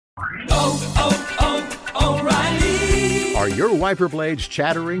O'Reilly. Are your wiper blades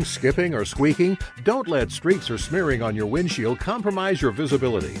chattering, skipping, or squeaking? Don't let streaks or smearing on your windshield compromise your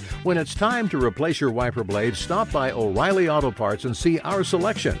visibility. When it's time to replace your wiper blades, stop by O'Reilly Auto Parts and see our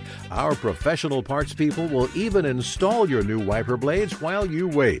selection. Our professional parts people will even install your new wiper blades while you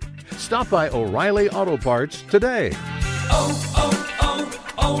wait. Stop by O'Reilly Auto Parts today.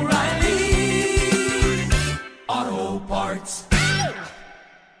 O'Reilly Auto Parts.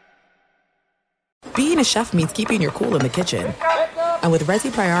 Being a chef means keeping your cool in the kitchen. And with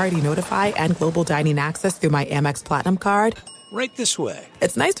Resi Priority Notify and Global Dining Access through my Amex Platinum card, right this way.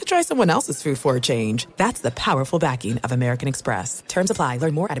 It's nice to try someone else's food for a change. That's the powerful backing of American Express. Terms apply.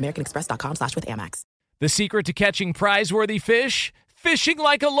 Learn more at americanexpress.com/withAmex. The secret to catching prize-worthy fish? Fishing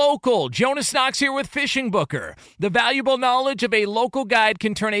like a local. Jonas Knox here with Fishing Booker. The valuable knowledge of a local guide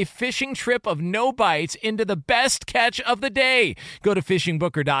can turn a fishing trip of no bites into the best catch of the day. Go to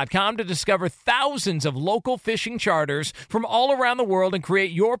fishingbooker.com to discover thousands of local fishing charters from all around the world and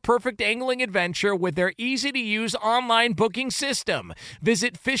create your perfect angling adventure with their easy-to-use online booking system.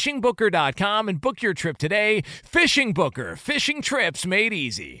 Visit fishingbooker.com and book your trip today. Fishing Booker. Fishing trips made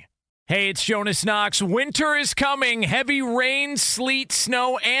easy. Hey, it's Jonas Knox. Winter is coming. Heavy rain, sleet,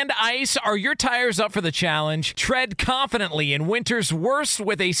 snow, and ice. Are your tires up for the challenge? Tread confidently in winter's worst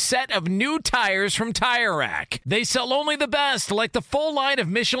with a set of new tires from Tire Rack. They sell only the best, like the full line of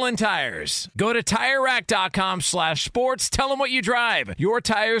Michelin tires. Go to TireRack.com/sports. Tell them what you drive. Your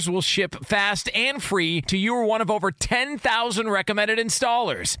tires will ship fast and free to you or one of over 10,000 recommended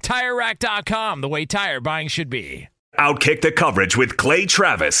installers. TireRack.com, the way tire buying should be. Outkick the coverage with Clay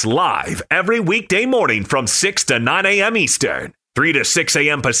Travis live every weekday morning from 6 to 9 a.m. Eastern, 3 to 6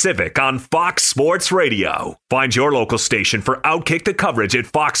 a.m. Pacific on Fox Sports Radio. Find your local station for Outkick the coverage at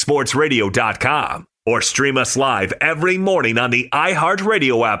foxsportsradio.com or stream us live every morning on the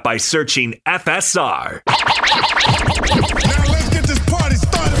iHeartRadio app by searching FSR. Now let's get this party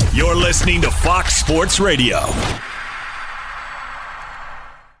started. You're listening to Fox Sports Radio.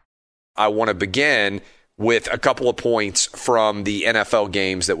 I want to begin with a couple of points from the NFL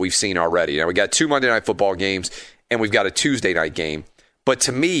games that we've seen already. Now, we got 2 Monday Night Football games, and we've got a Tuesday night game. But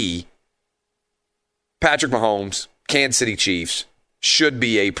to me, Patrick Mahomes, Kansas City Chiefs, should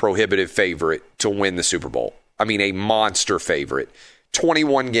be a prohibitive favorite to win the Super Bowl. I mean, a monster favorite.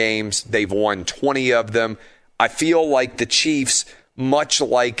 21 games, they've won 20 of them. I feel like the Chiefs, much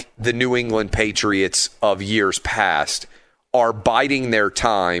like the New England Patriots of years past, are biding their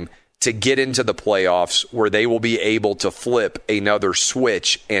time to get into the playoffs where they will be able to flip another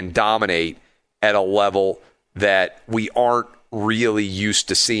switch and dominate at a level that we aren't really used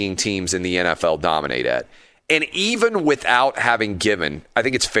to seeing teams in the NFL dominate at. And even without having given, I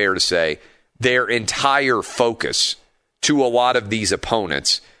think it's fair to say, their entire focus to a lot of these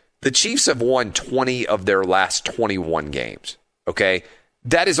opponents, the Chiefs have won 20 of their last 21 games. Okay?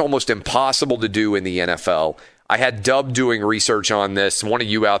 That is almost impossible to do in the NFL. I had Dub doing research on this. One of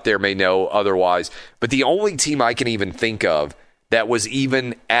you out there may know otherwise. But the only team I can even think of that was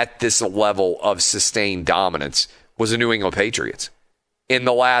even at this level of sustained dominance was the New England Patriots. In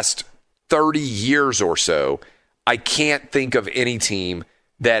the last 30 years or so, I can't think of any team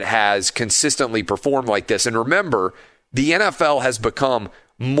that has consistently performed like this. And remember, the NFL has become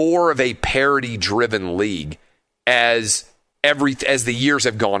more of a parity-driven league as the years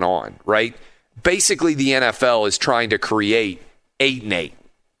have gone on, right? Basically, the NFL is trying to create 8-8,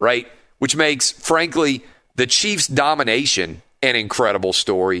 right? Which makes, frankly, the Chiefs' domination an incredible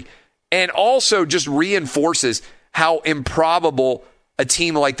story and also just reinforces how improbable a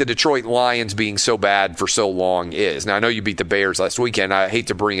team like the Detroit Lions being so bad for so long is. Now, I know you beat the Bears last weekend. I hate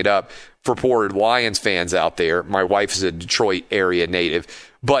to bring it up for poor Lions fans out there. My wife is a Detroit area native.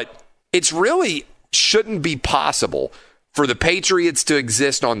 But it's really shouldn't be possible for the Patriots to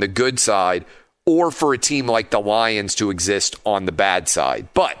exist on the good side or for a team like the Lions to exist on the bad side.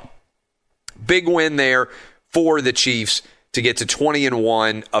 But big win there for the Chiefs to get to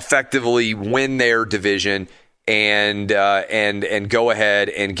 20-1, effectively win their division and go ahead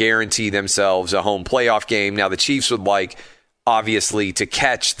and guarantee themselves a home playoff game. Now the Chiefs would like, obviously, to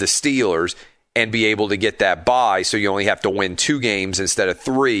catch the Steelers and be able to get that bye, so you only have to win 2 games instead of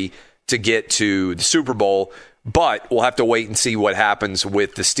 3 to get to the Super Bowl. But we'll have to wait and see what happens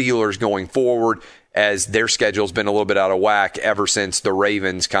with the Steelers going forward, as their schedule's been a little bit out of whack ever since the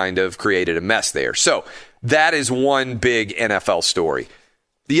Ravens kind of created a mess there. So that is one big NFL story.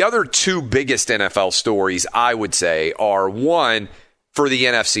 The other 2 biggest NFL stories, I would say, are one for the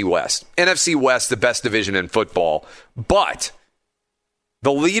NFC West. NFC West, the best division in football, but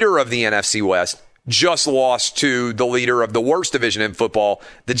the leader of the NFC West just lost to the leader of the worst division in football.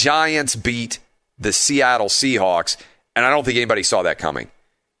 The Giants beat the Seattle Seahawks, and I don't think anybody saw that coming.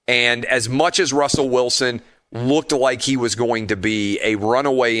 And as much as Russell Wilson looked like he was going to be a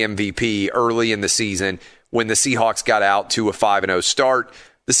runaway MVP early in the season when the Seahawks got out to a 5-0 start,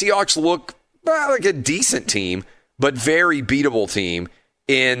 the Seahawks look like a decent team, but very beatable team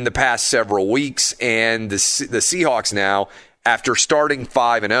in the past several weeks. And the Seahawks now, after starting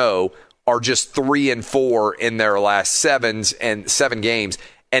 5-0, are just 3-4 in their last 7 games.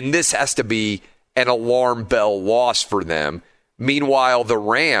 And this has to be an alarm bell loss for them. Meanwhile, the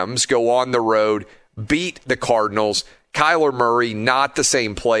Rams go on the road, beat the Cardinals. Kyler Murray, not the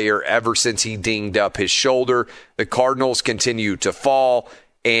same player ever since he dinged up his shoulder. The Cardinals continue to fall,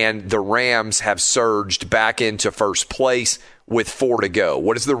 and the Rams have surged back into first place with 4 to go.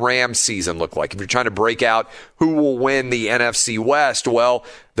 What does the Rams season look like? If you're trying to break out who will win the NFC West, well,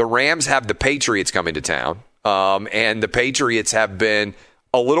 the Rams have the Patriots coming to town, and the Patriots have been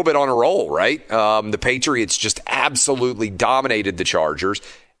a little bit on a roll, right? The Patriots just absolutely dominated the Chargers,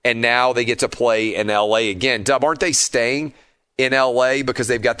 and now they get to play in L.A. again. Dub, aren't they staying in L.A. because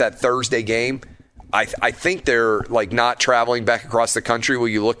they've got that Thursday game? I think they're like not traveling back across the country. Will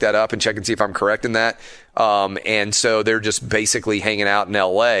you look that up and check and see if I'm correct in that? And so they're just basically hanging out in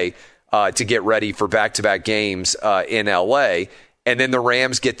L.A. To get ready for back-to-back games in L.A. And then the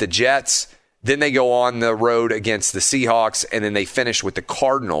Rams get the Jets. Then they go on the road against the Seahawks, and then they finish with the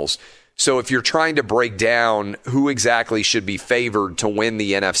Cardinals. So if you're trying to break down who exactly should be favored to win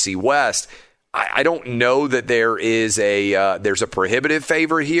the NFC West, I don't know that there's a prohibitive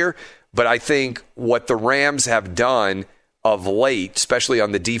favorite here, but I think what the Rams have done of late, especially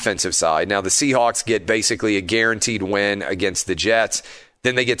on the defensive side, now the Seahawks get basically a guaranteed win against the Jets.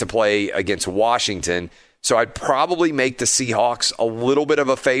 Then they get to play against Washington. So I'd probably make the Seahawks a little bit of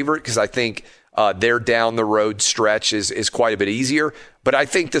a favorite because I think their down the road stretch is quite a bit easier. But I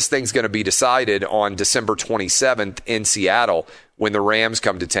think this thing's going to be decided on December 27th in Seattle when the Rams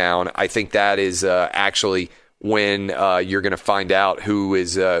come to town. I think that is actually when you're going to find out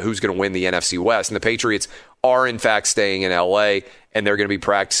who's going to win the NFC West. And the Patriots are in fact staying in L.A., and they're going to be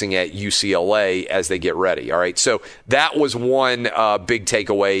practicing at UCLA as they get ready. All right, so that was one big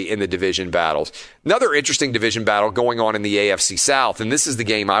takeaway in the division battles. Another interesting division battle going on in the AFC South, and this is the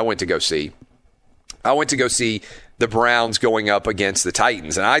game I went to go see. I went to go see the Browns going up against the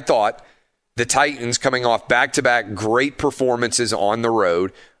Titans, and I thought the Titans, coming off back-to-back great performances on the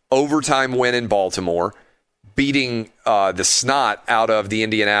road, overtime win in Baltimore, beating the snot out of the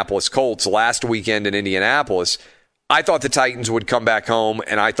Indianapolis Colts last weekend in Indianapolis, I thought the Titans would come back home,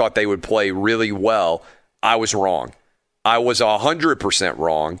 and I thought they would play really well. I was wrong. I was 100%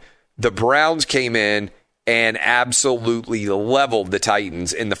 wrong. The Browns came in and absolutely leveled the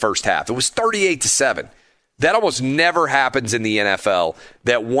Titans in the first half. It was 38-7. That almost never happens in the NFL,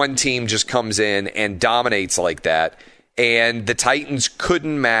 that one team just comes in and dominates like that. And the Titans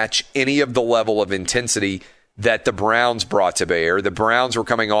couldn't match any of the level of intensity that the Browns brought to bear. The Browns were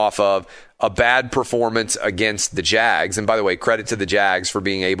coming off of a bad performance against the Jags. And by the way, credit to the Jags for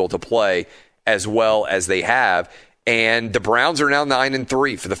being able to play as well as they have. And the Browns are now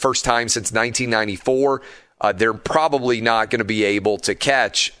 9-3 for the first time since 1994. They're probably not going to be able to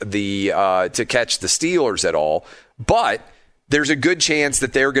catch the Steelers at all, but there's a good chance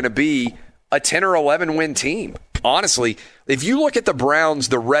that they're going to be a 10 or 11 win team. Honestly, if you look at the Browns,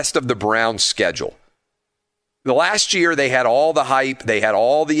 the rest of the Browns schedule, the last year they had all the hype, they had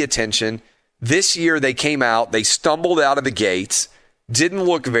all the attention. This year they came out, they stumbled out of the gates, didn't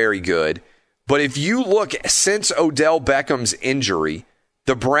look very good. But if you look since Odell Beckham's injury,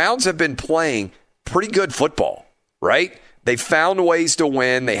 the Browns have been playing pretty good football, right? They've found ways to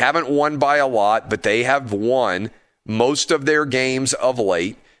win. They haven't won by a lot, but they have won most of their games of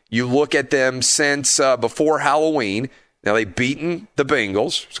late. You look at them since before Halloween. Now, they've beaten the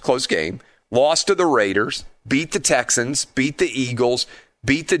Bengals. It's a close game. Lost to the Raiders. Beat the Texans. Beat the Eagles.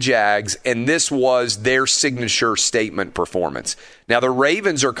 Beat the Jags. And this was their signature statement performance. Now, the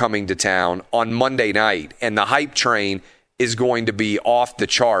Ravens are coming to town on Monday night, and the hype train is going to be off the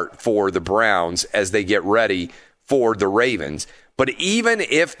chart for the Browns as they get ready for the Ravens. But even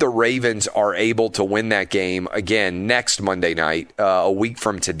if the Ravens are able to win that game again next Monday night, a week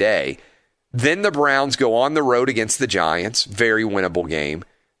from today, then the Browns go on the road against the Giants, very winnable game.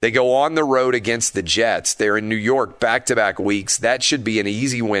 They go on the road against the Jets. They're in New York back-to-back weeks. That should be an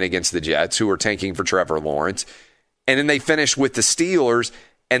easy win against the Jets, who are tanking for Trevor Lawrence. And then they finish with the Steelers,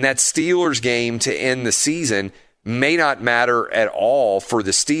 and that Steelers game to end the season may not matter at all for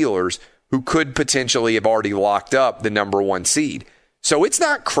the Steelers, who could potentially have already locked up the number 1 seed. So it's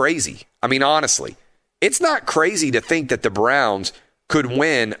not crazy. I mean, honestly, it's not crazy to think that the Browns could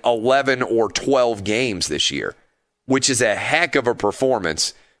win 11 or 12 games this year, which is a heck of a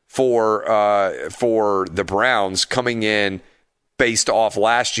performance for the Browns coming in based off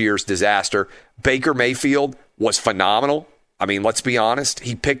last year's disaster. Baker Mayfield was phenomenal. I mean, let's be honest.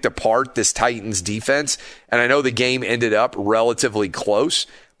 He picked apart this Titans defense, and I know the game ended up relatively close,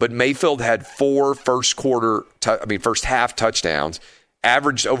 but Mayfield had 4 first half touchdowns,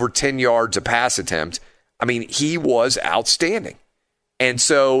 averaged over 10 yards a pass attempt. I mean, he was outstanding. And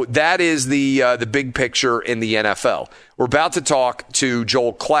so that is the big picture in the NFL. We're about to talk to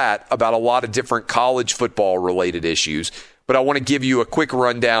Joel Klatt about a lot of different college football related issues, but I want to give you a quick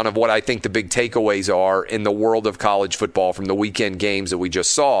rundown of what I think the big takeaways are in the world of college football from the weekend games that we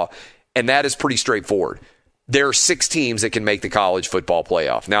just saw, and that is pretty straightforward. There are 6 teams that can make the college football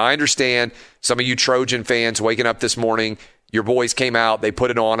playoff. Now, I understand some of you Trojan fans waking up this morning, your boys came out, they put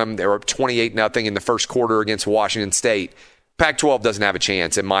it on them, they were up 28-0 in the first quarter against Washington State. Pac-12 doesn't have a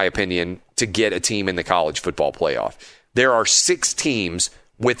chance, in my opinion, to get a team in the college football playoff. There are 6 teams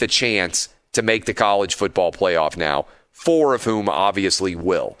with a chance to make the college football playoff now, 4 of whom obviously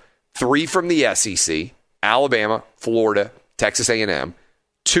will. 3 from the SEC, Alabama, Florida, Texas A&M.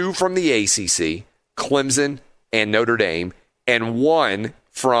 2 from the ACC, Clemson and Notre Dame. And 1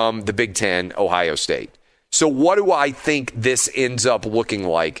 from the Big Ten, Ohio State. So what do I think this ends up looking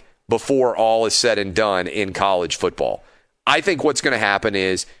like before all is said and done in college football? I think what's going to happen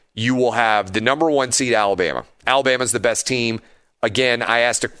is you will have the number 1 seed, Alabama. Alabama's the best team. Again, I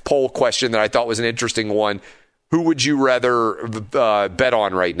asked a poll question that I thought was an interesting one. Who would you rather bet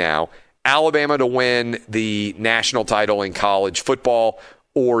on right now? Alabama to win the national title in college football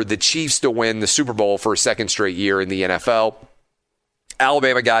or the Chiefs to win the Super Bowl for a second straight year in the NFL?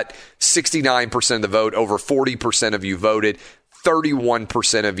 Alabama got 69% of the vote. Over 40% of you voted.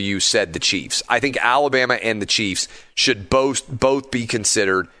 31% of you said the Chiefs. I think Alabama and the Chiefs should both be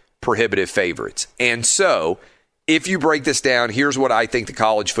considered prohibitive favorites. And so, if you break this down, here's what I think the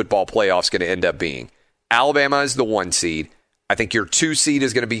college football playoff is going to end up being. Alabama is the 1 seed. I think your 2 seed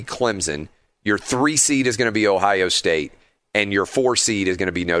is going to be Clemson. Your 3 seed is going to be Ohio State. And your 4 seed is going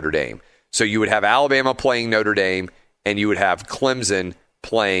to be Notre Dame. So you would have Alabama playing Notre Dame, and you would have Clemson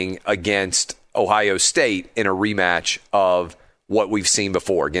playing against Ohio State in a rematch of what we've seen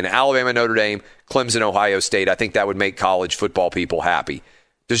before. Again, Alabama, Notre Dame, Clemson, Ohio State. I think that would make college football people happy.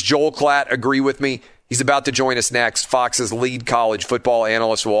 Does Joel Klatt agree with me? He's about to join us next. Fox's lead college football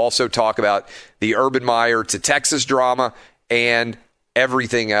analyst will also talk about the Urban Meyer to Texas drama and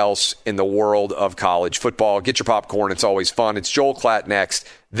everything else in the world of college football. Get your popcorn. It's always fun. It's Joel Klatt next.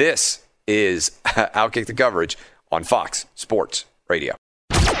 This is Outkick the Coverage on Fox Sports Radio.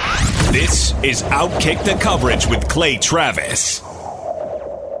 This is Outkick the Coverage with Clay Travis.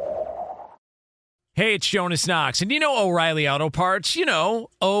 Hey, it's Jonas Knox, and you know O'Reilly Auto Parts. You know,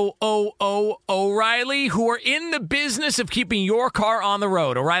 O'Reilly, who are in the business of keeping your car on the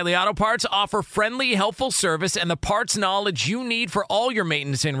road. O'Reilly Auto Parts offer friendly, helpful service and the parts knowledge you need for all your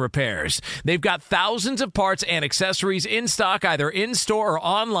maintenance and repairs. They've got thousands of parts and accessories in stock, either in-store or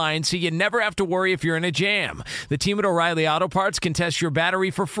online, so you never have to worry if you're in a jam. The team at O'Reilly Auto Parts can test your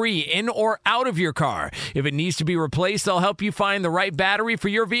battery for free in or out of your car. If it needs to be replaced, they'll help you find the right battery for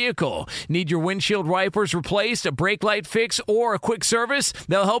your vehicle. Need your windshield wipers replaced, a brake light fix, or a quick service?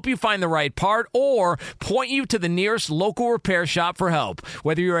 They'll help you find the right part or point you to the nearest local repair shop for help.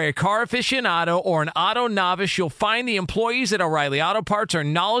 Whether you're a car aficionado or an auto novice, you'll find the employees at O'Reilly Auto Parts are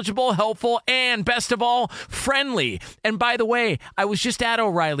knowledgeable, helpful, and best of all, friendly. And by the way, I was just at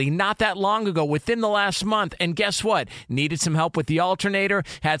O'Reilly not that long ago, within the last month, and guess what? Needed some help with the alternator,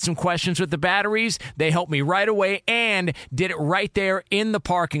 had some questions with the batteries. They helped me right away and did it right there in the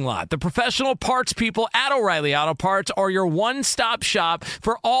parking lot. The professional parts people at O'Reilly Auto Parts are your one-stop shop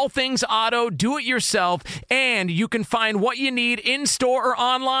for all things auto, do-it-yourself, and you can find what you need in-store or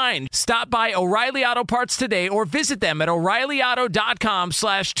online. Stop by O'Reilly Auto Parts today or visit them at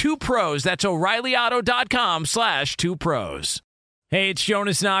O'ReillyAuto.com/2pros. That's O'ReillyAuto.com/2pros. Hey, it's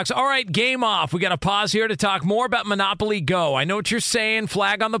Jonas Knox. All right, game off. We got to pause here to talk more about Monopoly Go. I know what you're saying,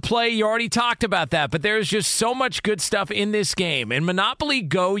 flag on the play. You already talked about that, but there's just so much good stuff in this game. In Monopoly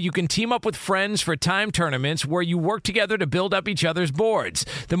Go, you can team up with friends for time tournaments where you work together to build up each other's boards.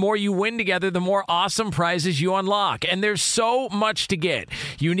 The more you win together, the more awesome prizes you unlock, and there's so much to get.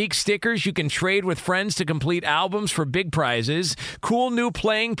 Unique stickers you can trade with friends to complete albums for big prizes, cool new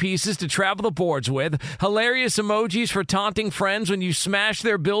playing pieces to travel the boards with, hilarious emojis for taunting friends when when you smash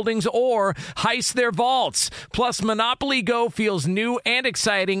their buildings or heist their vaults. Plus, Monopoly Go feels new and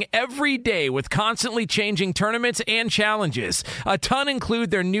exciting every day with constantly changing tournaments and challenges. A ton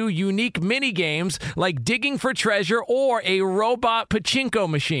include their new unique mini games like digging for treasure or a robot pachinko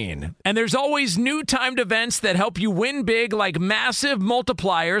machine. And there's always new timed events that help you win big, like massive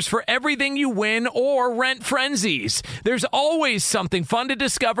multipliers for everything you win or rent frenzies. There's always something fun to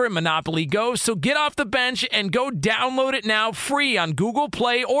discover in Monopoly Go, so get off the bench and go download it now free on Google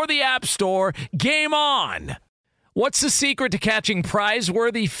Play or the App Store. Game on! What's the secret to catching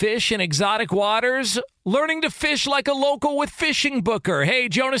prize-worthy fish in exotic waters? Learning to fish like a local with Fishing Booker. Hey,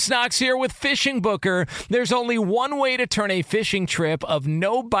 Jonas Knox here with Fishing Booker. There's only one way to turn a fishing trip of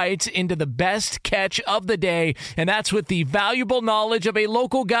no bites into the best catch of the day, and that's with the valuable knowledge of a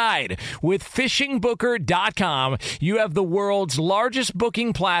local guide. With FishingBooker.com, you have the world's largest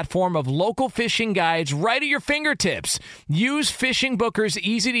booking platform of local fishing guides right at your fingertips. Use Fishing Booker's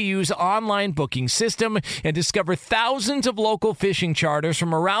easy-to-use online booking system and discover thousands of local fishing charters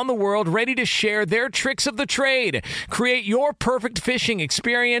from around the world ready to share their tricks of the trade. Create your perfect fishing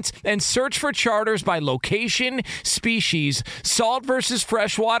experience and search for charters by location, species, salt versus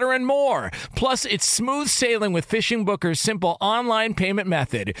freshwater, and more. Plus, it's smooth sailing with Fishing Booker's simple online payment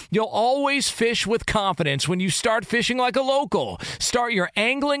method. You'll always fish with confidence when you start fishing like a local. Start your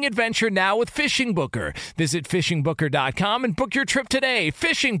angling adventure now with Fishing Booker. Visit FishingBooker.com and book your trip today.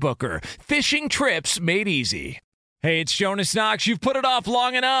 Fishing Booker. Fishing trips made easy. Hey, it's Jonas Knox. You've put it off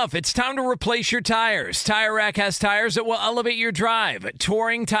long enough. It's time to replace your tires. Tire Rack has tires that will elevate your drive.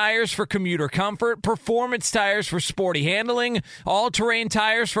 Touring tires for commuter comfort, performance tires for sporty handling, all-terrain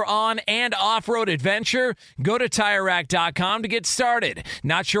tires for on- and off-road adventure. Go to TireRack.com to get started.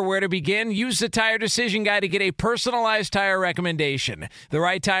 Not sure where to begin? Use the Tire Decision Guide to get a personalized tire recommendation. The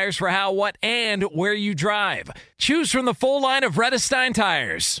right tires for how, what, and where you drive. Choose from the full line of Redestein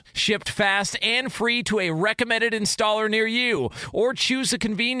tires. Shipped fast and free to a recommended installer near you, or choose the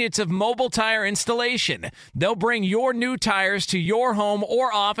convenience of mobile tire installation. They'll bring your new tires to your home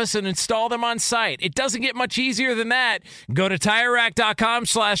or office and install them on site. It doesn't get much easier than that. Go to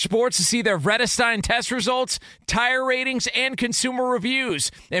TireRack.com/sports to see their Redestein test results, tire ratings, and consumer reviews.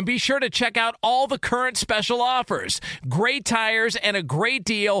 And be sure to check out all the current special offers. Great tires and a great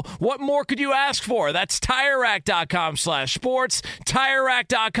deal. What more could you ask for? That's TireRack.com/sports.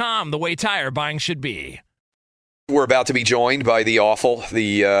 TireRack.com, the way tire buying should be. We're about to be joined by the awful,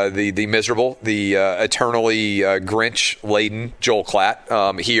 the miserable, the eternally Grinch-laden Joel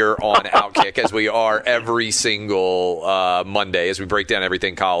Klatt here on Outkick, as we are every single Monday as we break down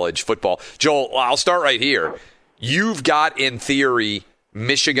everything college football. Joel, I'll start right here. You've got, in theory,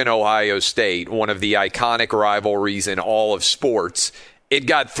 Michigan-Ohio State, one of the iconic rivalries in all of sports. It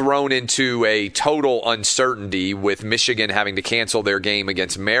got thrown into a total uncertainty with Michigan having to cancel their game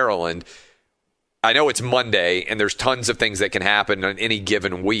against Maryland. I know it's Monday, and there's tons of things that can happen on any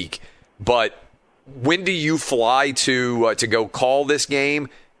given week, but when do you fly to go call this game,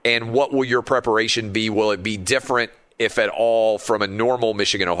 and what will your preparation be? Will it be different, if at all, from a normal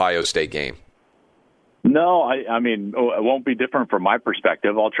Michigan-Ohio State game? No, I mean, it won't be different from my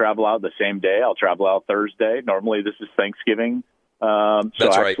perspective. I'll travel out the same day. I'll travel out Thursday. Normally, this is Thanksgiving.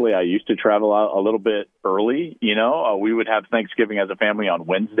 That's actually, right. I used to travel out a little bit early. We would have Thanksgiving as a family on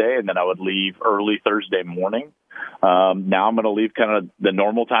Wednesday, and then I would leave early Thursday morning. Now I'm going to leave kind of the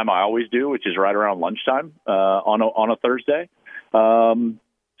normal time I always do, which is right around lunchtime on a Thursday. I'm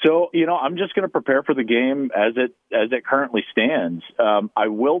just going to prepare for the game as it currently stands. I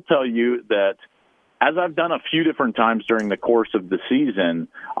will tell you that, as I've done a few different times during the course of the season,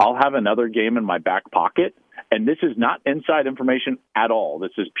 I'll have another game in my back pocket. And this is not inside information at all.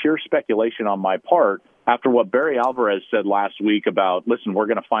 This is pure speculation on my part after what Barry Alvarez said last week about, listen, we're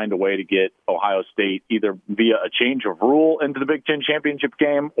going to find a way to get Ohio State either via a change of rule into the Big Ten championship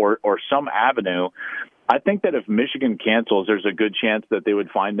game or some avenue. I think that if Michigan cancels, there's a good chance that they would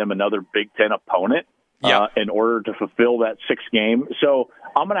find them another Big Ten opponent in order to fulfill that sixth game. So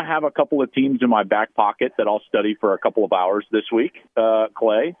I'm going to have a couple of teams in my back pocket that I'll study for a couple of hours this week,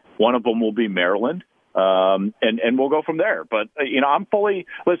 Clay. One of them will be Maryland. And we'll go from there. But, I'm fully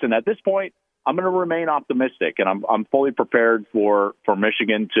 – listen, at this point, I'm going to remain optimistic, and I'm fully prepared for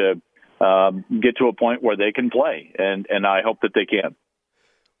Michigan to get to a point where they can play, and I hope that they can.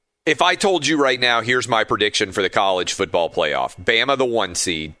 If I told you right now, here's my prediction for the college football playoff. Bama, the 1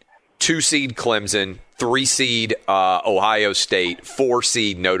 seed, 2 seed Clemson, 3 seed Ohio State, 4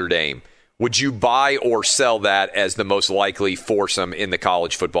 seed Notre Dame. Would you buy or sell that as the most likely foursome in the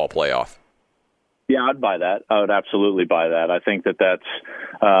college football playoff? Yeah, I'd buy that. I would absolutely buy that. I think that's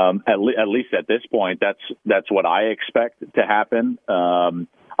at least at this point, that's what I expect to happen.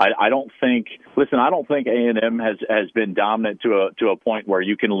 I don't think A&M has been dominant to a point where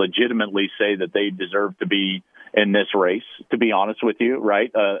you can legitimately say that they deserve to be in this race, to be honest with you,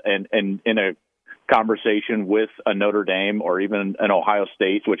 right? And in a conversation with a Notre Dame or even an Ohio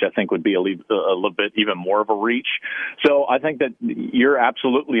State, which I think would be a little bit even more of a reach. So I think that you're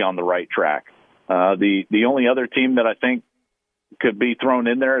absolutely on the right track. The only other team that I think could be thrown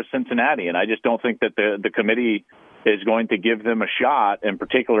in there is Cincinnati, and I just don't think that the committee is going to give them a shot, in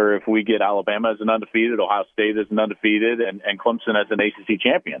particular if we get Alabama as an undefeated, Ohio State as an undefeated, and Clemson as an ACC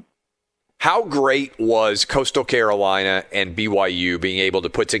champion. How great was Coastal Carolina and BYU being able to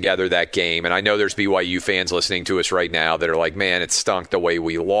put together that game? And I know there's BYU fans listening to us right now that are like, man, it stunk the way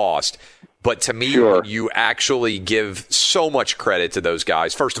we lost. But to me, sure, you actually give so much credit to those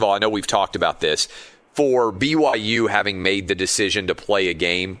guys. First of all, I know we've talked about this. For BYU having made the decision to play a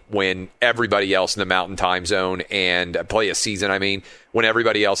game when everybody else in the Mountain Time Zone and play a season, when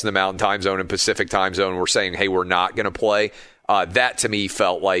everybody else in the Mountain Time Zone and Pacific Time Zone were saying, hey, we're not going to play. That to me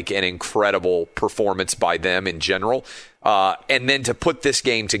felt like an incredible performance by them in general. And then to put this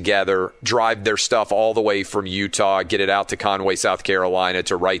game together, drive their stuff all the way from Utah, get it out to Conway, South Carolina,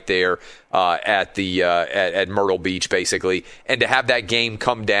 to right there at Myrtle Beach, basically, and to have that game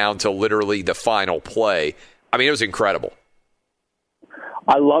come down to literally the final play. It was incredible.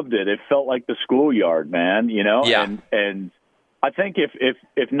 I loved it. It felt like the schoolyard, man. Yeah. And I think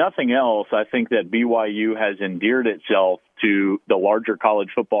if nothing else, I think that BYU has endeared itself to the larger college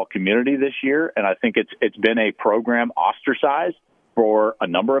football community this year, and I think it's been a program ostracized for a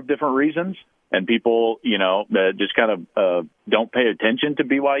number of different reasons, and people just kind of don't pay attention to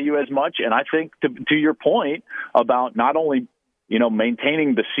BYU as much. And I think to your point about not only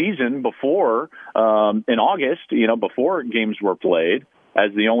maintaining the season before in August, before games were played, as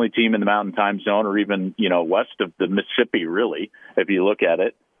the only team in the Mountain Time Zone, or even, west of the Mississippi, really, if you look at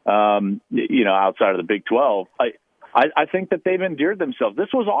it, outside of the Big 12, I think that they've endeared themselves. This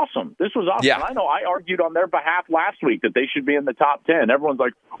was awesome. Yeah. I know I argued on their behalf last week that they should be in the top 10. Everyone's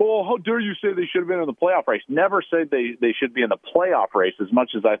like, oh, how dare you say they should have been in the playoff race? Never said they should be in the playoff race, as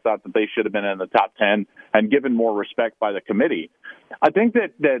much as I thought that they should have been in the top 10 and given more respect by the committee. I think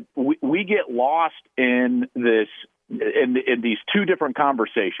that we get lost in this, in these two different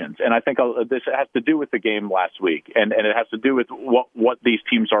conversations. And I think this has to do with the game last week, and it has to do with what these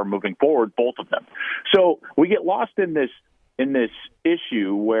teams are moving forward, both of them. So we get lost in this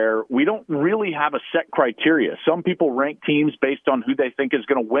issue where we don't really have a set criteria. Some people rank teams based on who they think is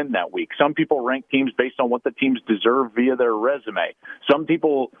going to win that week. Some people rank teams based on what the teams deserve via their resume. Some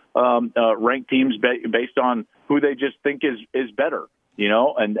people rank teams based on who they just think is better.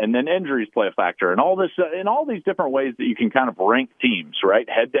 And then injuries play a factor, and all this, in all these different ways that you can kind of rank teams, right?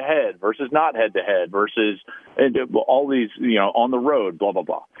 Head to head versus not head to head versus all these, on the road, blah, blah,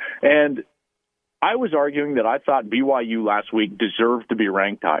 blah. And I was arguing that I thought BYU last week deserved to be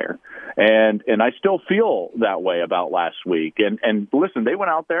ranked higher. And I still feel that way about last week. And listen, they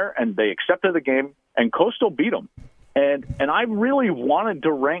went out there and they accepted the game, and Coastal beat them. And I really wanted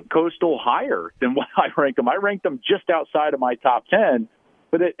to rank Coastal higher than what I ranked them. I ranked them just outside of my top 10,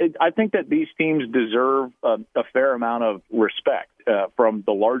 but I think that these teams deserve a fair amount of respect from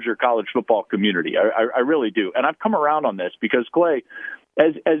the larger college football community. I really do. And I've come around on this because, Clay,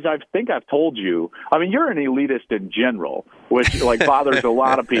 as I think I've told you, you're an elitist in general, which bothers a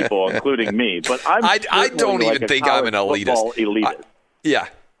lot of people, including me. But I don't even think I'm an elitist. Yeah.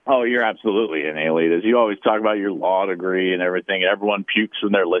 Oh, you're absolutely an elitist. You always talk about your law degree and everything. Everyone pukes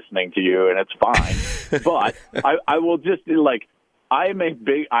when they're listening to you, and it's fine. But I will just I'm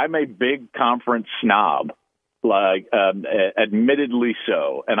a big conference snob, admittedly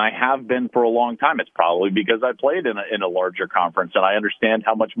so, and I have been for a long time. It's probably because I played in a larger conference, and I understand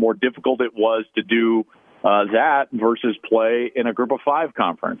how much more difficult it was to do that versus play in a Group of 5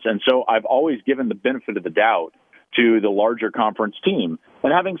 conference. And so I've always given the benefit of the doubt to the larger conference team.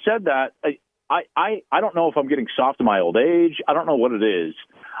 And having said that, I don't know if I'm getting soft in my old age. I don't know what it is.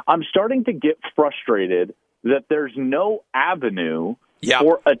 I'm starting to get frustrated that there's no avenue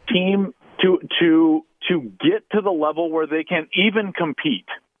for a team to get to the level where they can even compete.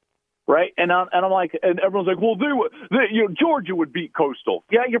 Right. And I'm like, and everyone's like, well, Georgia would beat Coastal.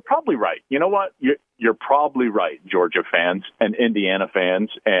 Yeah, you're probably right. You know what? You're probably right, Georgia fans and Indiana fans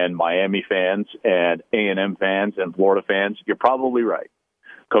and Miami fans and A&M fans and Florida fans. You're probably right.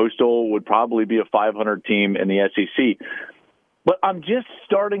 Coastal would probably be a 500 team in the SEC. But I'm just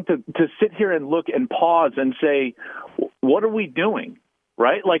starting to sit here and look and pause and say, what are we doing?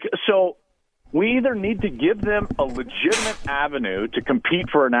 Right. So we either need to give them a legitimate avenue to compete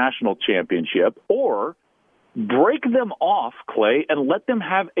for a national championship or break them off, Clay, and let them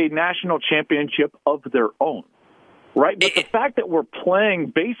have a national championship of their own. Right? But the fact that we're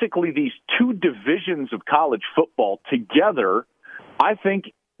playing basically these two divisions of college football together, I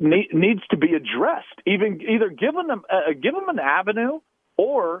think needs to be addressed. Either give them an avenue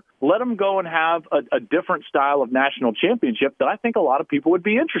or let them go and have a different style of national championship that I think a lot of people would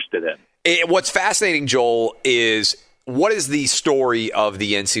be interested in. What's fascinating, Joel, is what is the story of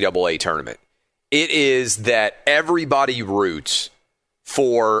the NCAA tournament? It is that everybody roots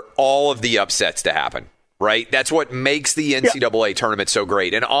for all of the upsets to happen. Right? That's what makes the NCAA tournament so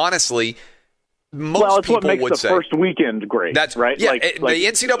great. And honestly, most people would say... Well, it's what makes the first weekend great, that's, right? Yeah, the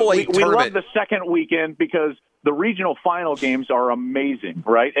NCAA tournament... We love the second weekend because the regional final games are amazing,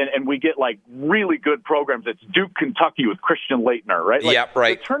 right? And we get, like, really good programs. It's Duke, Kentucky with Christian Laettner, right? Like,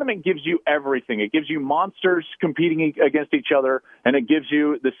 right. The tournament gives you everything. It gives you monsters competing against each other, and it gives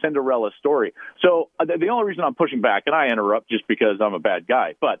you the Cinderella story. So the only reason I'm pushing back, and I interrupt just because I'm a bad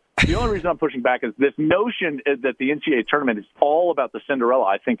guy, but the only reason I'm pushing back is this notion that the NCAA tournament is all about the Cinderella,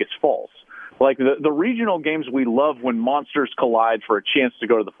 I think is false. Like the regional games we love when monsters collide for a chance to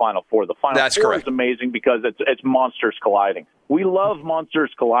go to the Final Four. The Final Four is amazing because it's monsters colliding. We love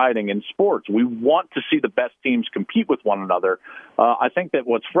monsters colliding in sports. We want to see the best teams compete with one another. I think that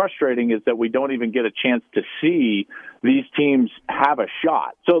what's frustrating is that we don't even get a chance to see these teams have a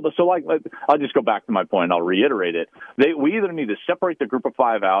shot. So I'll just go back to my point and I'll reiterate it. We either need to separate the group of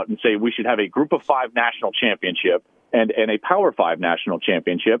five out and say we should have a group of five national championship and a Power 5 national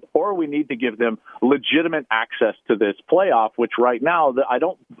championship, or we need to give them legitimate access to this playoff, which right now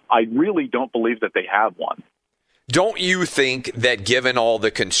I really don't believe that they have one. Don't you think that given all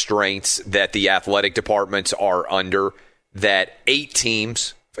the constraints that the athletic departments are under, that 8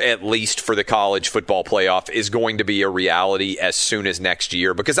 teams, at least for the college football playoff, is going to be a reality as soon as next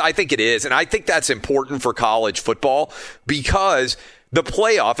year? Because I think it is, and I think that's important for college football because the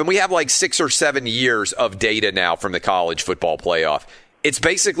playoff, and we have like 6 or 7 years of data now from the college football playoff, it's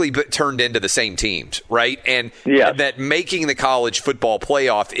basically turned into the same teams, right? And that making the college football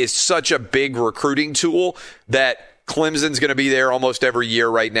playoff is such a big recruiting tool that Clemson's going to be there almost every year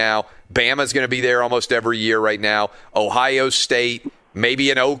right now. Bama's going to be there almost every year right now. Ohio State, maybe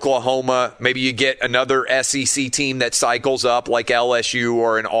in Oklahoma, maybe you get another SEC team that cycles up like LSU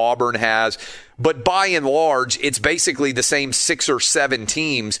or an Auburn has. But by and large, it's basically the same 6 or 7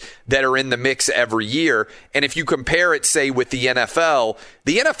 teams that are in the mix every year. And if you compare it, say, with the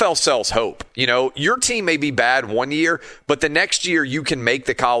NFL sells hope. You know, your team may be bad one year, but the next year you can make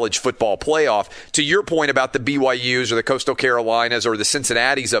the college football playoff. To your point about the BYUs or the Coastal Carolinas or the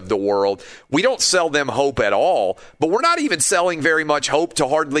Cincinnatis of the world, we don't sell them hope at all, but we're not even selling very much hope to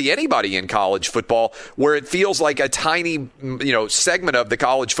hardly anybody in college football, where it feels like a tiny, segment of the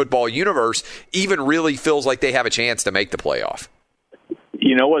college football universe even really feels like they have a chance to make the playoff.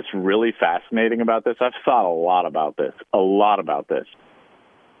 You know what's really fascinating about this? I've thought a lot about this.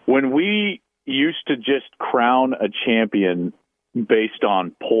 When we used to just crown a champion based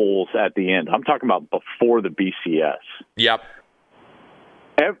on polls at the end, I'm talking about before the BCS. Yep.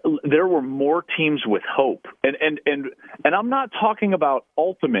 There were more teams with hope. And I'm not talking about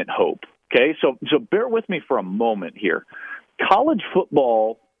ultimate hope, okay? So bear with me for a moment here. College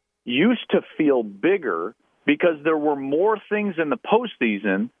football used to feel bigger because there were more things in the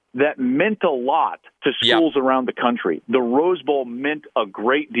postseason that meant a lot to schools around the country. The Rose Bowl meant a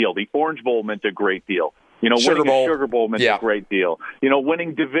great deal. The Orange Bowl meant a great deal. Winning a Sugar Bowl meant a great deal.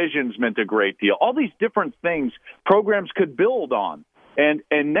 Winning divisions meant a great deal. All these different things programs could build on. And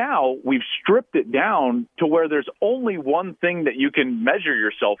now we've stripped it down to where there's only one thing that you can measure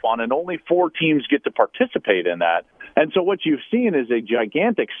yourself on, and only 4 teams get to participate in that. And so what you've seen is a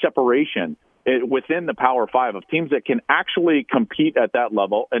gigantic separation within the Power 5 of teams that can actually compete at that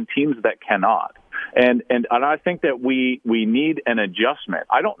level and teams that cannot. And I think that we need an adjustment.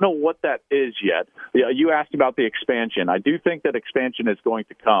 I don't know what that is yet. You asked about the expansion. I do think that expansion is going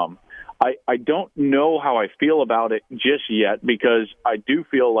to come. I don't know how I feel about it just yet, because I do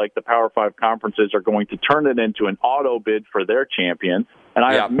feel like the Power 5 conferences are going to turn it into an auto bid for their champion. And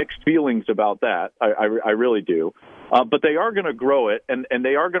I have mixed feelings about that. I really do. But they are going to grow it, and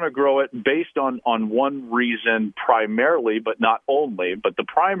they are going to grow it based on one reason primarily, but not only. But the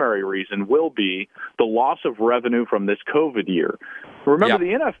primary reason will be the loss of revenue from this COVID year. Remember,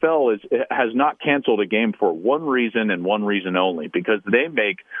 the NFL has not canceled a game for one reason and one reason only, because they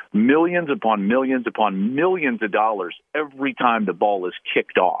make millions upon millions upon millions of dollars every time the ball is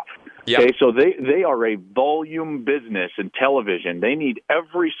kicked off. Yep. Okay, so they are a volume business in television. They need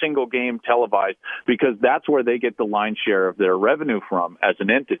every single game televised because that's where they get the lion's share of their revenue from as an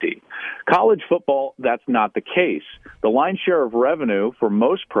entity. College football, that's not the case. The lion's share of revenue for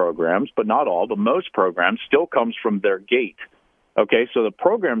most programs, but not all, but most programs still comes from their gate. Okay, so the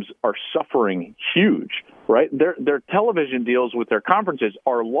programs are suffering huge, right? Their television deals with their conferences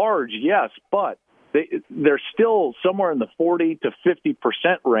are large, yes, but they're still somewhere in the 40 to 50%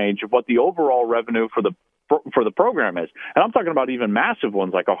 range of what the overall revenue for the program is. And I'm talking about even massive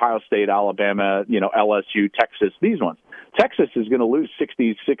ones like Ohio State, Alabama, LSU, Texas, these ones. Texas is going to lose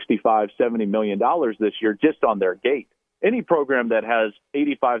 60, 65, $70 million this year just on their gate. Any program that has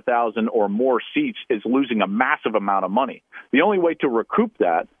 85,000 or more seats is losing a massive amount of money. The only way to recoup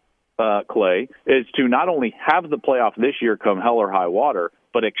that, Clay, is to not only have the playoff this year come hell or high water,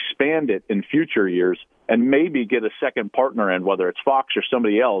 but expand it in future years and maybe get a second partner in, whether it's Fox or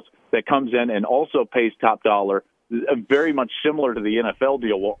somebody else, that comes in and also pays top dollar, very much similar to the NFL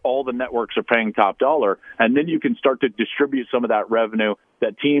deal where all the networks are paying top dollar, and then you can start to distribute some of that revenue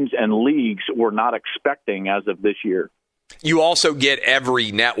that teams and leagues were not expecting as of this year. You also get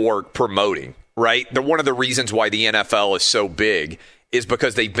every network promoting, right? One of the reasons why the NFL is so big is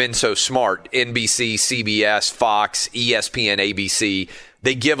because they've been so smart. NBC, CBS, Fox, ESPN, ABC,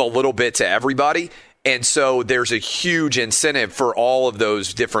 they give a little bit to everybody. And so there's a huge incentive for all of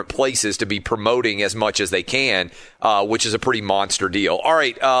those different places to be promoting as much as they can, which is a pretty monster deal. All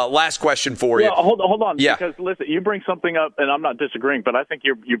right, last question for you. Hold on. Yeah. Because, listen, you bring something up, and I'm not disagreeing, but I think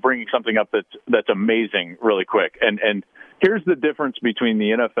you're bringing something up that's amazing really quick. And here's the difference between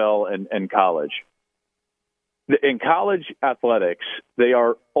the NFL and college. In college athletics, they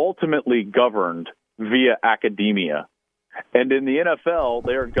are ultimately governed via academia. And in the NFL,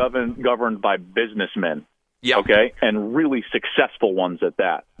 they are governed by businessmen, okay, and really successful ones at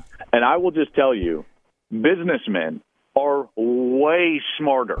that. And I will just tell you, businessmen are way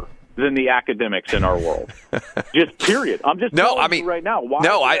smarter than the academics in our world. Just period. I'm just telling you right now. Why?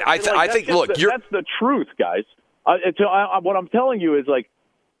 No, I think, look, that's the truth, guys. What I'm telling you is, like,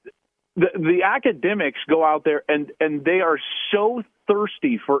 the academics go out there and they are so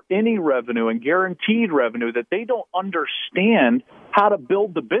thirsty for any revenue and guaranteed revenue that they don't understand how to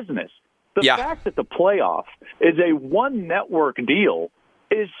build the business. The fact that the playoff is a one network deal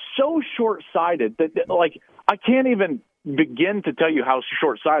is so short-sighted that, like, I can't even begin to tell you how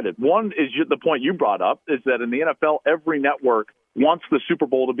short-sighted. One is the point you brought up, is that in the NFL, every network wants the Super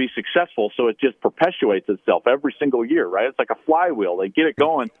Bowl to be successful, so it just perpetuates itself every single year, right? It's like a flywheel. They get it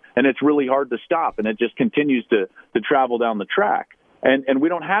going, and it's really hard to stop, and it just continues to travel down the track. And we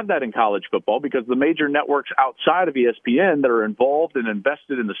don't have that in college football because the major networks outside of ESPN that are involved and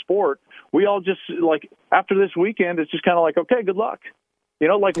invested in the sport, we all just, like, after this weekend, it's just kind of like, okay, good luck.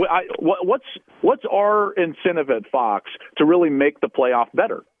 Like, what's our incentive at Fox to really make the playoff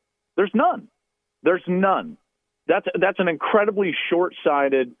better? There's none. That's an incredibly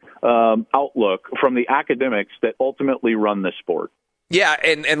short-sighted outlook from the academics that ultimately run this sport. Yeah,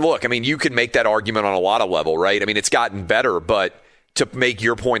 and look, I mean, you could make that argument on a lot of level, right? I mean, it's gotten better, but to make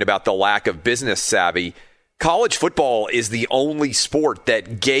your point about the lack of business savvy, college football is the only sport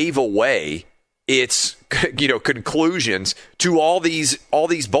that gave away its conclusions to all these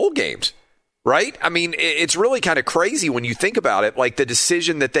bowl games, right? I mean, it's really kind of crazy when you think about it, like the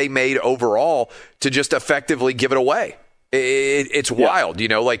decision that they made overall to just effectively give it away. It's wild,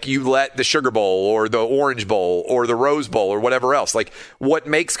 like you let the Sugar Bowl or the Orange Bowl or the Rose Bowl or whatever else. Like, what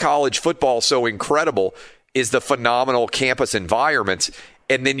makes college football so incredible is the phenomenal campus environments,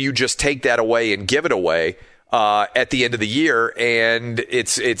 and then you just take that away and give it away at the end of the year, and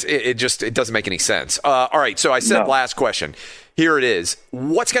it doesn't make any sense. All right, so I said last question. Here it is.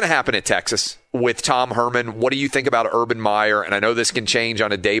 What's going to happen at Texas with Tom Herman? What do you think about Urban Meyer? And I know this can change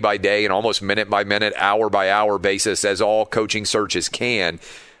on a day-by-day and almost minute-by-minute, hour-by-hour basis, as all coaching searches can.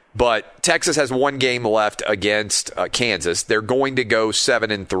 But Texas has one game left against Kansas. They're going to go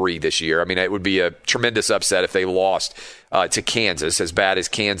 7-3 this year. I mean, it would be a tremendous upset if they lost to Kansas, as bad as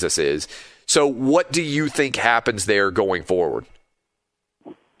Kansas is. So what do you think happens there going forward?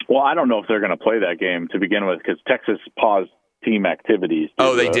 Well, I don't know if they're going to play that game to begin with because Texas paused team activities.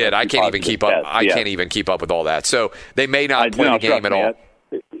 Oh, they did. I can't even keep up. I can't even keep up with all that. So they may not play the game at all.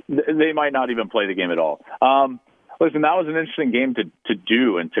 They might not even play the game at all. Listen, that was an interesting game to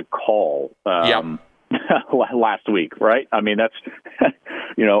do and to call last week, right? I mean, that's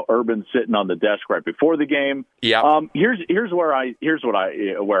Urban sitting on the desk right before the game. Yeah. Here's where I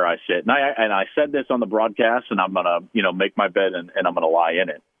sit, and I said this on the broadcast, and I'm gonna make my bed and I'm gonna lie in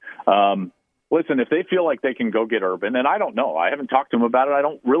it. listen, if they feel like they can go get Urban, and I don't know, I haven't talked to him about it. I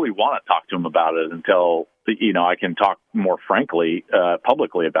don't really want to talk to him about it until, I can talk more frankly,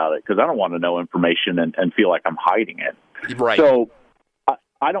 publicly about it, because I don't want to know information and feel like I'm hiding it. Right. So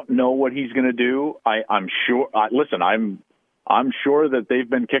I don't know what he's going to do. I'm sure. Listen, I'm sure that they've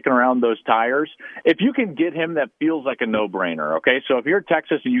been kicking around those tires. If you can get him, that feels like a no-brainer. Okay, so if you're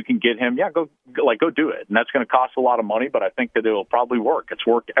Texas and you can get him, go do it. And that's going to cost a lot of money, but I think that it'll probably work. It's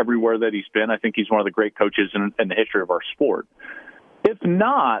worked everywhere that he's been. I think he's one of the great coaches in the history of our sport. If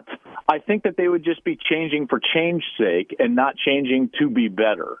not, I think that they would just be changing for change's sake and not changing to be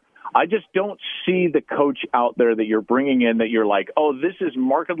better. I just don't see the coach out there that you're bringing in that you're like, oh, this is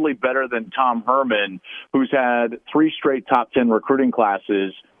markedly better than Tom Herman, who's had 3 straight top 10 recruiting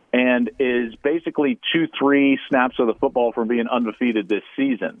classes and is basically 2-3 snaps of the football from being undefeated this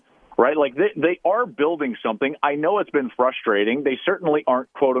season. Right? Like they are building something. I know it's been frustrating. They certainly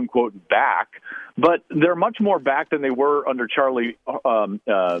aren't quote unquote back, but they're much more back than they were under Charlie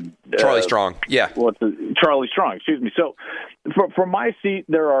Strong. Yeah. Charlie Strong, excuse me. So from my seat,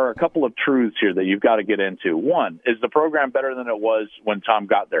 there are a couple of truths here that you've got to get into. One, is the program better than it was when Tom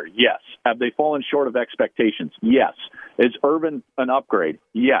got there? Yes. Have they fallen short of expectations? Yes. Is Urban an upgrade?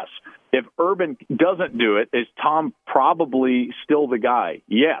 Yes. If Urban doesn't do it, is Tom probably still the guy?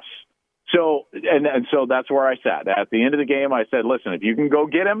 Yes. So and so that's where I sat. At the end of the game, I said, listen, if you can go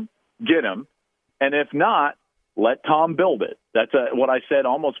get him, get him. And if not, let Tom build it. That's what I said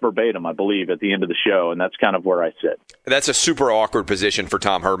almost verbatim, I believe, at the end of the show, and that's kind of where I sit. That's a super awkward position for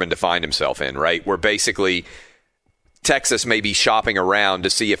Tom Herman to find himself in, right? Where basically Texas may be shopping around to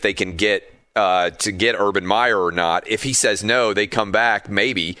see if they can get Urban Meyer or not. If he says no, they come back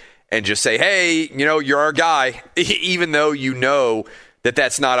maybe and just say, hey, you're our guy, even though that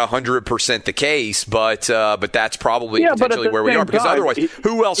that's not 100% the case, but that's probably potentially where we are. Because otherwise,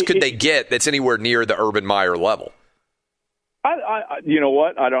 who else could they get that's anywhere near the Urban Meyer level? You know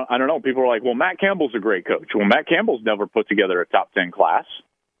what? I don't know. People are like, well, Matt Campbell's a great coach. Well, Matt Campbell's never put together a top 10 class.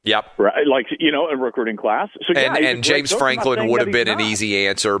 Yep. Right. Like, a recruiting class. So, and James Franklin would have been an easy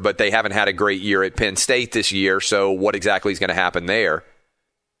answer, but they haven't had a great year at Penn State this year. So what exactly is going to happen there?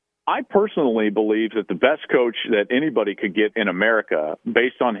 I personally believe that the best coach that anybody could get in America,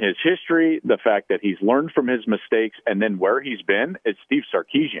 based on his history, the fact that he's learned from his mistakes, and then where he's been, is Steve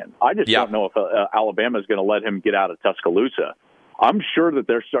Sarkisian. I just don't know if Alabama is going to let him get out of Tuscaloosa. I'm sure that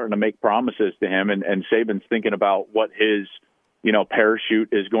they're starting to make promises to him, and Saban's thinking about what his parachute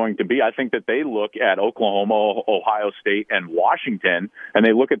is going to be. I think that they look at Oklahoma, Ohio State, and Washington, and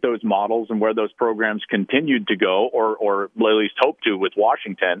they look at those models and where those programs continued to go, or at least hope to with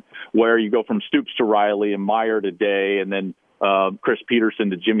Washington, where you go from Stoops to Riley and Meyer to Day, and then Chris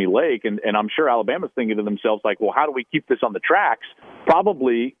Peterson to Jimmy Lake. And I'm sure Alabama's thinking to themselves, like, well, how do we keep this on the tracks?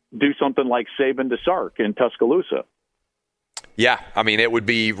 Probably do something like Saban to Sark in Tuscaloosa. Yeah, I mean, it would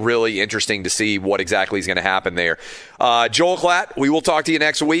be really interesting to see what exactly is going to happen there. Joel Klatt, we will talk to you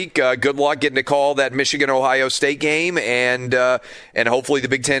next week. Good luck getting to call that Michigan-Ohio State game and hopefully the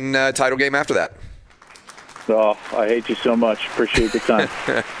Big Ten title game after that. Oh, I hate you so much. Appreciate the time.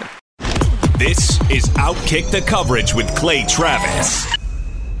 This is Outkick the Coverage with Clay Travis.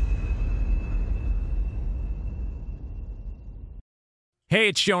 Hey,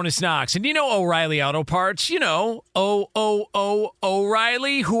 it's Jonas Knox, and O'Reilly Auto Parts,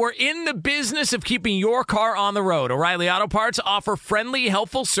 O'Reilly, who are in the business of keeping your car on the road. O'Reilly Auto Parts offer friendly,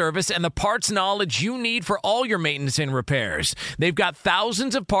 helpful service and the parts knowledge you need for all your maintenance and repairs. They've got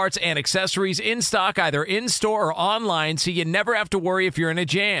thousands of parts and accessories in stock, either in-store or online, so you never have to worry if you're in a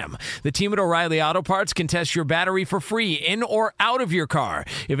jam. The team at O'Reilly Auto Parts can test your battery for free in or out of your car.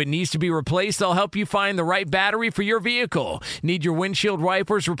 If it needs to be replaced, they'll help you find the right battery for your vehicle. Need your windshield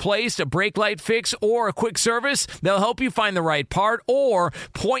wipers replaced, a brake light fix, or a quick service? They'll help you find the right part or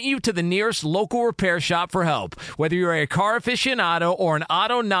point you to the nearest local repair shop for help. Whether you're a car aficionado or an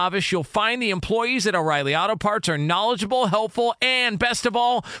auto novice, you'll find the employees at O'Reilly Auto Parts are knowledgeable, helpful, and best of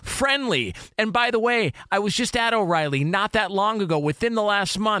all, friendly. And by the way, I was just at O'Reilly not that long ago, within the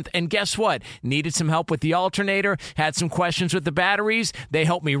last month, and guess what? Needed some help with the alternator, had some questions with the batteries. They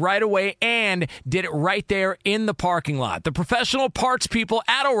helped me right away and did it right there in the parking lot. The professional parts people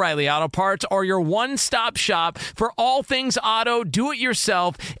at O'Reilly Auto Parts are your one-stop shop for all things auto,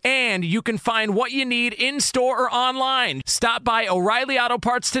 do-it-yourself, and you can find what you need in-store or online. Stop by O'Reilly Auto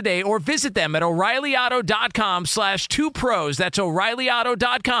Parts today or visit them at O'ReillyAuto.com/2pros. That's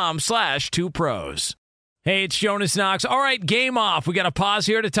O'ReillyAuto.com/2pros. Hey, it's Jonas Knox. All right, game off. We got to pause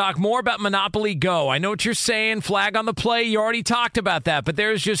here to talk more about Monopoly Go. I know what you're saying, flag on the play. You already talked about that, but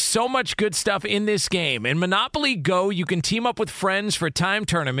there's just so much good stuff in this game. In Monopoly Go, you can team up with friends for time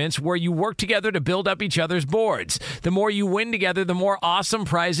tournaments where you work together to build up each other's boards. The more you win together, the more awesome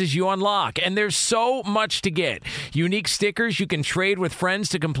prizes you unlock. And there's so much to get. Unique stickers you can trade with friends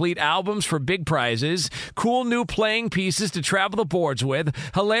to complete albums for big prizes. Cool new playing pieces to travel the boards with.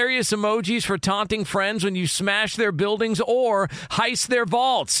 Hilarious emojis for taunting friends when you smash their buildings or heist their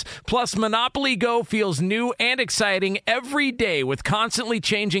vaults. Plus, Monopoly Go feels new and exciting every day with constantly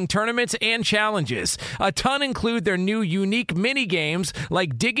changing tournaments and challenges. A ton include their new unique mini games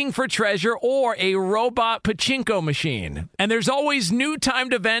like digging for treasure or a robot pachinko machine. And there's always new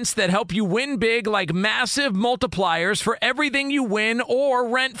timed events that help you win big, like massive multipliers for everything you win or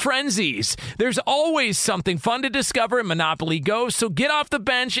rent frenzies. There's always something fun to discover in Monopoly Go, so get off the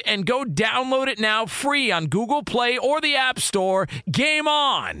bench and go download it now free on Google Play or the App Store. Game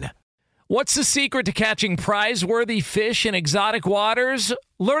on! What's the secret to catching prize-worthy fish in exotic waters?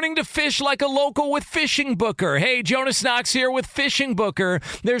 Learning to fish like a local with Fishing Booker. Hey, Jonas Knox here with Fishing Booker.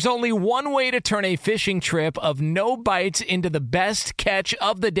 There's only one way to turn a fishing trip of no bites into the best catch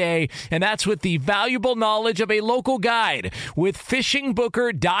of the day, and that's with the valuable knowledge of a local guide. With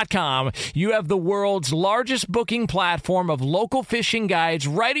FishingBooker.com, you have the world's largest booking platform of local fishing guides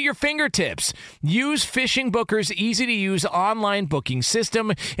right at your fingertips. Use Fishing Booker's easy-to-use online booking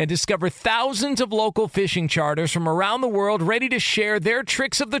system and discover thousands of local fishing charters from around the world ready to share their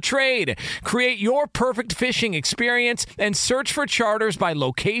tricks of the trade. Create your perfect fishing experience and search for charters by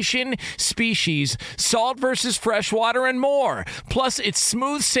location, species, salt versus freshwater, and more. Plus, it's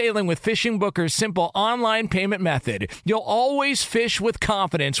smooth sailing with Fishing Booker's simple online payment method. You'll always fish with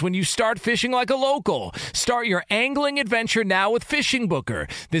confidence when you start fishing like a local. Start your angling adventure now with Fishing Booker.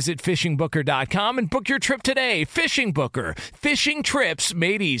 Visit FishingBooker.com and book your trip today. Fishing Booker. Fishing trips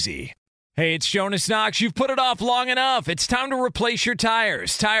made easy. Hey, it's Jonas Knox. You've put it off long enough. It's time to replace your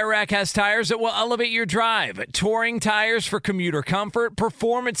tires. Tire Rack has tires that will elevate your drive. Touring tires for commuter comfort,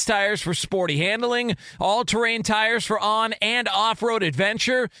 performance tires for sporty handling, all-terrain tires for on- and off-road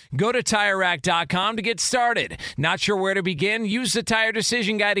adventure. Go to TireRack.com to get started. Not sure where to begin? Use the Tire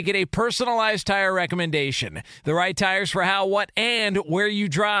Decision Guide to get a personalized tire recommendation. The right tires for how, what, and where you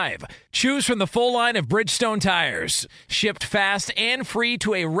drive. Choose from the full line of Bridgestone tires. Shipped fast and free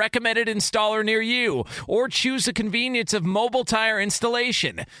to a recommended installer near you, or choose the convenience of mobile tire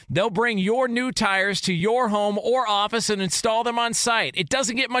installation. They'll bring your new tires to your home or office and install them on site. It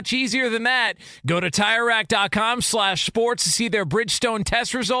doesn't get much easier than that. Go to TireRack.com/sports to see their Bridgestone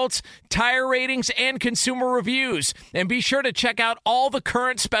test results, tire ratings, and consumer reviews. And be sure to check out all the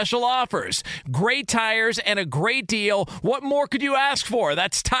current special offers. Great tires and a great deal. What more could you ask for?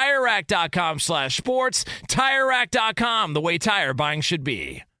 That's TireRack.com/sports. TireRack.com, the way tire buying should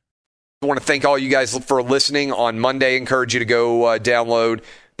be. I want to thank all you guys for listening on Monday. Encourage you to go download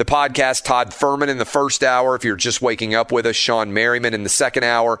the podcast. Todd Furman in the first hour, if you're just waking up with us. Sean Merriman in the second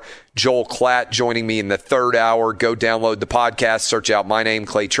hour. Joel Klatt joining me in the third hour. Go download the podcast. Search out my name,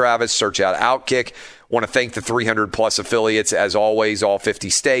 Clay Travis. Search out Outkick. Want to thank the 300-plus affiliates, as always, all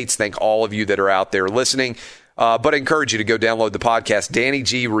 50 states. Thank all of you that are out there listening. But I encourage you to go download the podcast. Danny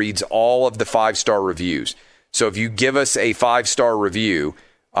G reads all of the 5-star reviews. So if you give us a 5-star review,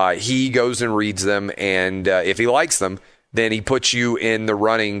 he goes and reads them, and if he likes them, then he puts you in the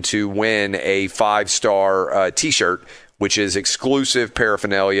running to win a 5-star T-shirt, which is exclusive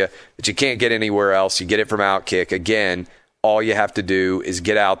paraphernalia that you can't get anywhere else. You get it from Outkick. Again, all you have to do is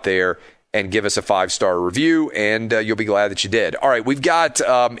get out there and give us a 5-star review, and you'll be glad that you did. All right, we've got,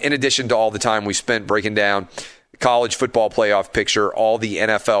 in addition to all the time we spent breaking down the college football playoff picture, all the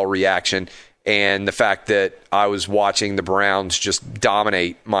NFL reaction, and the fact that I was watching the Browns just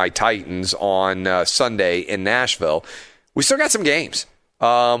dominate my Titans on Sunday in Nashville, we still got some games.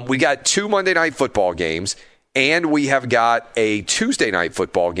 We got 2 Monday Night Football games, and we have got a Tuesday Night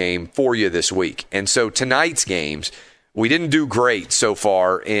Football game for you this week. And so tonight's games, we didn't do great so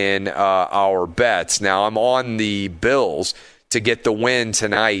far in our bets. Now, I'm on the Bills to get the win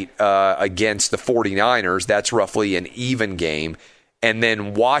tonight against the 49ers. That's roughly an even game. And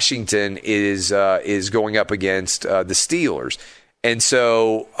then Washington is going up against the Steelers. And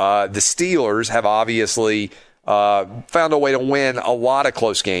so the Steelers have obviously found a way to win a lot of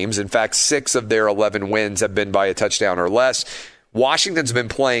close games. In fact, 6 of their 11 wins have been by a touchdown or less. Washington's been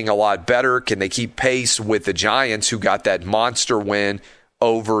playing a lot better. Can they keep pace with the Giants, who got that monster win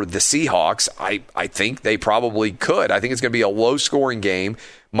over the Seahawks? I think they probably could. I think it's going to be a low-scoring game.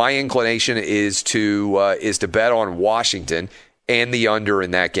 My inclination is to bet on Washington. and the under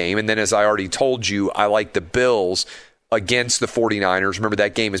in that game. And then, as I already told you, I like the Bills against the 49ers. Remember,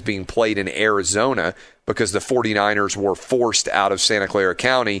 that game is being played in Arizona because the 49ers were forced out of Santa Clara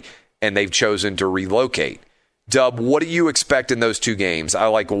County, and they've chosen to relocate. Dub, what do you expect in those two games? I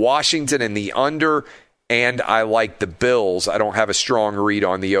like Washington in the under, and I like the Bills. I don't have a strong read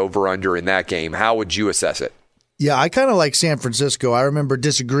on the over-under in that game. How would you assess it? Yeah, I kind of like San Francisco. I remember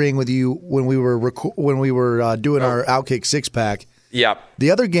disagreeing with you when we were doing our Outkick six-pack. Yeah.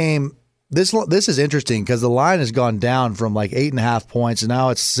 The other game, this is interesting because the line has gone down from like 8.5 points, and now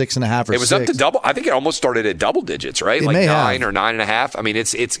it's 6.5 or 6. It was up to double. I think it almost started at double digits, right? It like may 9 have. or 9.5. I mean,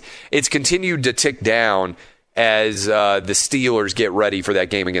 it's continued to tick down as the Steelers get ready for that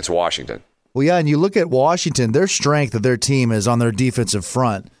game against Washington. Well, yeah, and you look at Washington, their strength of their team is on their defensive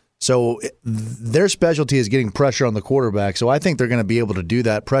front. So their specialty is getting pressure on the quarterback. So I think they're going to be able to do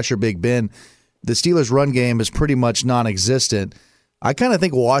that. Pressure Big Ben. The Steelers' run game is pretty much non-existent. I kind of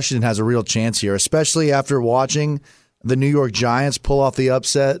think Washington has a real chance here, especially after watching the New York Giants pull off the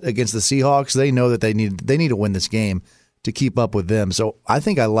upset against the Seahawks. They know that they need to win this game to keep up with them. So I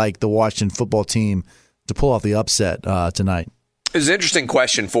think I like the Washington football team to pull off the upset tonight. It's an interesting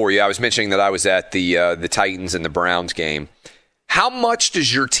question for you. I was mentioning that I was at the Titans and the Browns game. How much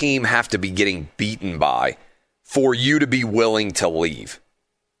does your team have to be getting beaten by for you to be willing to leave?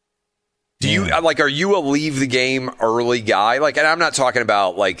 Do you are you a leave the game early guy? Like, and I'm not talking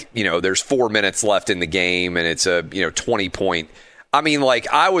about there's 4 minutes left in the game and it's a 20-point. I mean,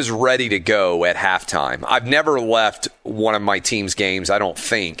 I was ready to go at halftime. I've never left one of my team's games, I don't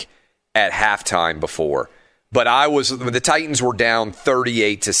think, at halftime before. But the Titans were down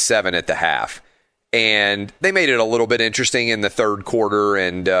 38-7 at the half. And they made it a little bit interesting in the third quarter,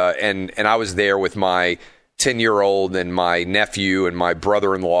 and I was there with my 10-year-old and my nephew and my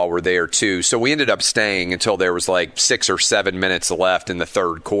brother-in-law were there too. So we ended up staying until there was 6 or 7 minutes left in the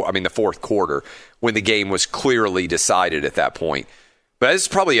fourth quarter, when the game was clearly decided at that point. But it's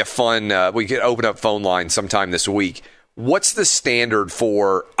probably a fun. We could open up phone lines sometime this week. What's the standard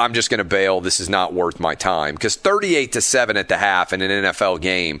for I'm just going to bail? This is not worth my time, because 38-7 at the half in an NFL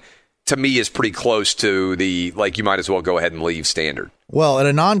game, to me, is pretty close to the, you might as well go ahead and leave standard. Well, in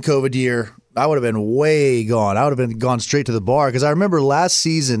a non-COVID year, I would have been way gone. I would have gone straight to the bar, because I remember last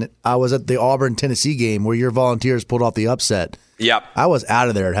season I was at the Auburn-Tennessee game where your Volunteers pulled off the upset. Yep. I was out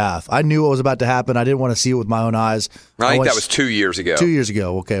of there at half. I knew what was about to happen. I didn't want to see it with my own eyes. I think that was 2 years ago. 2 years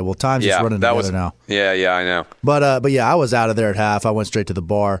ago. Okay, well, time's just running together now. Yeah, I know. But yeah, I was out of there at half. I went straight to the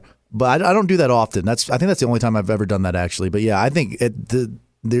bar. But I don't do that often. I think that's the only time I've ever done that, actually. But yeah, I think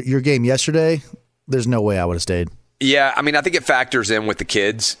your game yesterday, there's no way I would have stayed. Yeah, I mean, I think it factors in with the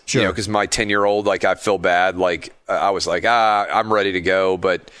kids. Sure. Because my 10-year-old, I feel bad. I was I'm ready to go,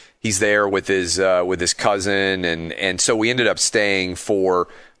 but he's there with his cousin, and so we ended up staying for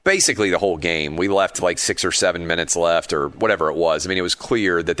basically the whole game. We left 6 or 7 minutes left or whatever it was. I mean, it was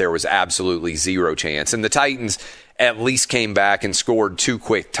clear that there was absolutely zero chance. And the Titans at least came back and scored 2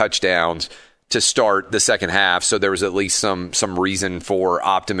 quick touchdowns to start the second half, so there was at least some reason for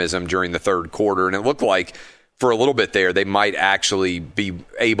optimism during the third quarter, and it looked like for a little bit there they might actually be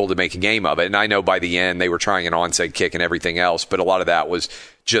able to make a game of it. And I know by the end they were trying an onside kick and everything else, but a lot of that was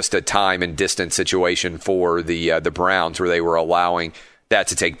just a time and distance situation for the Browns, where they were allowing that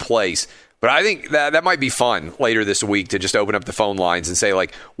to take place. But I think that might be fun later this week to just open up the phone lines and say,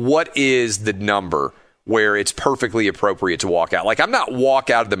 what is the number where it's perfectly appropriate to walk out? I'm not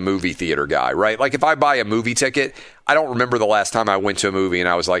walk out of the movie theater guy, right? If I buy a movie ticket, I don't remember the last time I went to a movie and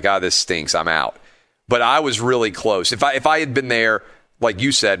I was like, this stinks, I'm out. But I was really close. If I had been there, like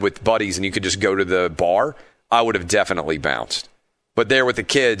you said, with buddies and you could just go to the bar, I would have definitely bounced. But there with the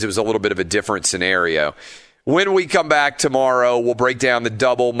kids, it was a little bit of a different scenario. When we come back tomorrow, we'll break down the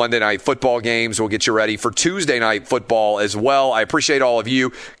double Monday Night Football games. We'll get you ready for Tuesday Night Football as well. I appreciate all of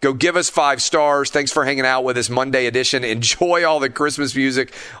you. Go give us 5 stars. Thanks for hanging out with us Monday edition. Enjoy all the Christmas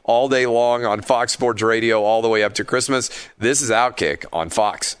music all day long on Fox Sports Radio all the way up to Christmas. This is Outkick on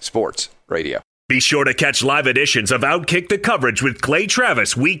Fox Sports Radio. Be sure to catch live editions of Outkick the Coverage with Clay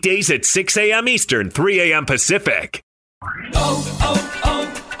Travis weekdays at 6 a.m. Eastern, 3 a.m. Pacific.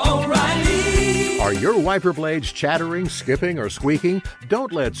 O'Reilly. Are your wiper blades chattering, skipping, or squeaking?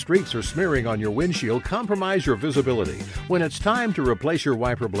 Don't let streaks or smearing on your windshield compromise your visibility. When it's time to replace your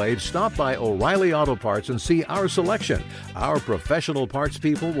wiper blades, stop by O'Reilly Auto Parts and see our selection. Our professional parts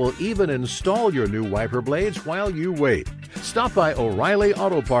people will even install your new wiper blades while you wait. Stop by O'Reilly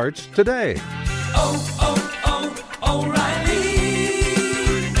Auto Parts today. O'Reilly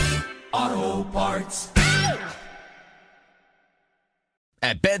Auto Parts.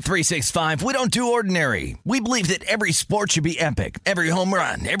 At Bet365, we don't do ordinary. We believe that every sport should be epic. Every home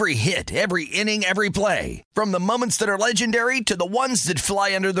run, every hit, every inning, every play. From the moments that are legendary to the ones that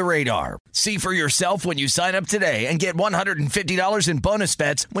fly under the radar. See for yourself when you sign up today and get $150 in bonus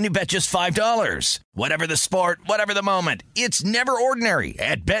bets when you bet just $5. Whatever the sport, whatever the moment, it's never ordinary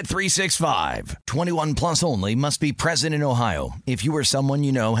at Bet365. 21 plus only. Must be present in Ohio. If you or someone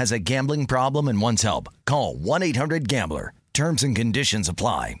you know has a gambling problem and wants help, call 1-800-GAMBLER. Terms and conditions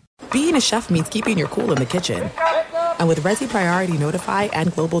apply. Being a chef means keeping your cool in the kitchen. And with Resi Priority Notify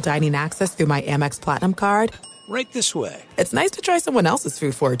and Global Dining Access through my Amex Platinum card, right this way. It's nice to try someone else's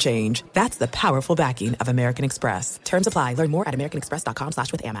food for a change. That's the powerful backing of American Express. Terms apply. Learn more at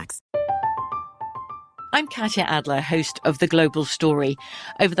americanexpress.com/withAmex. I'm Katya Adler, host of The Global Story.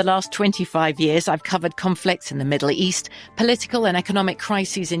 Over the last 25 years, I've covered conflicts in the Middle East, political and economic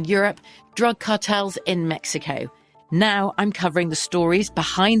crises in Europe, drug cartels in Mexico. Now I'm covering the stories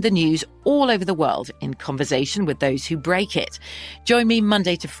behind the news all over the world in conversation with those who break it. Join me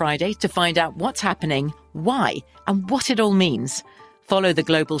Monday to Friday to find out what's happening, why, and what it all means. Follow The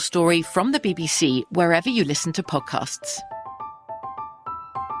Global Story from the BBC wherever you listen to podcasts.